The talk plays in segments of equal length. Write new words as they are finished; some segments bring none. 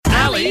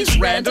Charlie's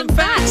Random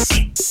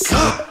Facts.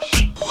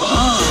 Gosh.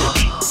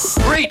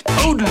 Great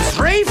Odin's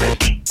Raven.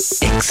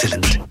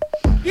 Excellent.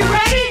 You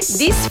ready?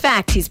 This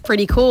fact is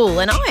pretty cool,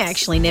 and I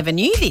actually never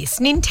knew this.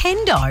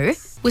 Nintendo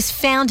was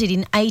founded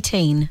in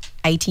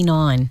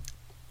 1889.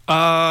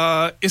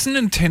 Isn't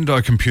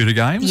Nintendo computer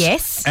games?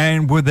 Yes.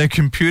 And were there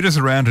computers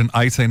around in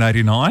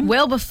 1889?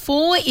 Well,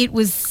 before it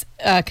was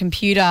a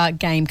computer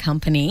game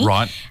company,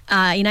 Right.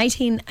 In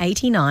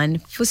 1889,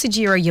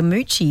 Fusajiro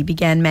Yamauchi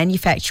began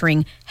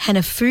manufacturing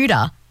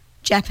Hanafuda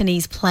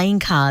Japanese playing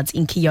cards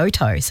in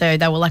Kyoto. So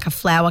they were like a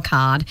flower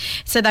card.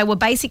 So they were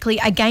basically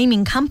a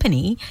gaming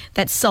company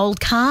that sold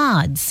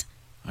cards.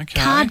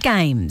 Okay. Card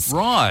games.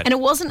 Right. And it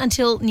wasn't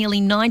until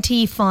nearly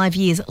 95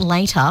 years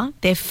later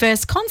their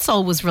first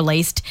console was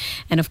released,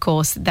 and of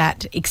course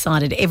that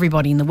excited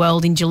everybody in the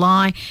world. In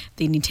July,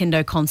 the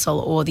Nintendo console,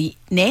 or the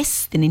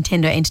NES, the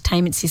Nintendo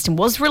Entertainment System,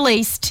 was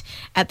released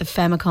at the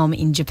Famicom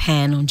in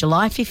Japan on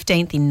July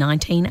 15th in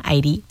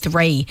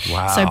 1983.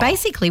 Wow. So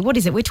basically, what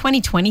is it? We're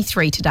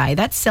 2023 today.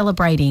 That's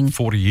celebrating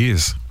 40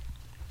 years.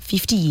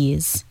 50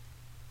 years.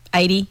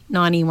 80,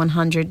 90,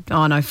 100,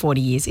 40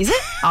 years. Is it?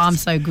 Oh, I'm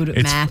so good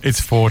at math. It's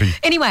 40.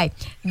 Anyway,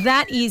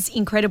 that is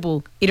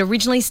incredible. It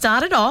originally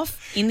started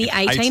off in the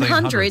 1800s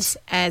 1800s.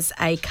 as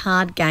a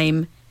card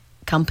game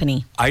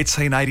company.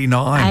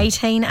 1889.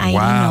 1889.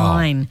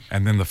 Wow.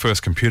 And then the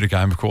first computer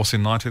game, of course,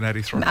 in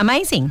 1983.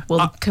 Amazing. Well,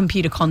 the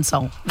computer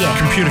console. Yeah.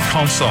 Computer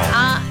console.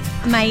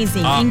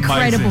 Amazing.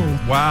 Incredible.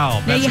 Amazing.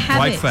 Wow. There That's you a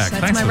have great it. fact.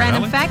 That's Thanks my for that,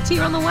 random Ali. fact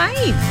here on The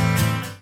Wave.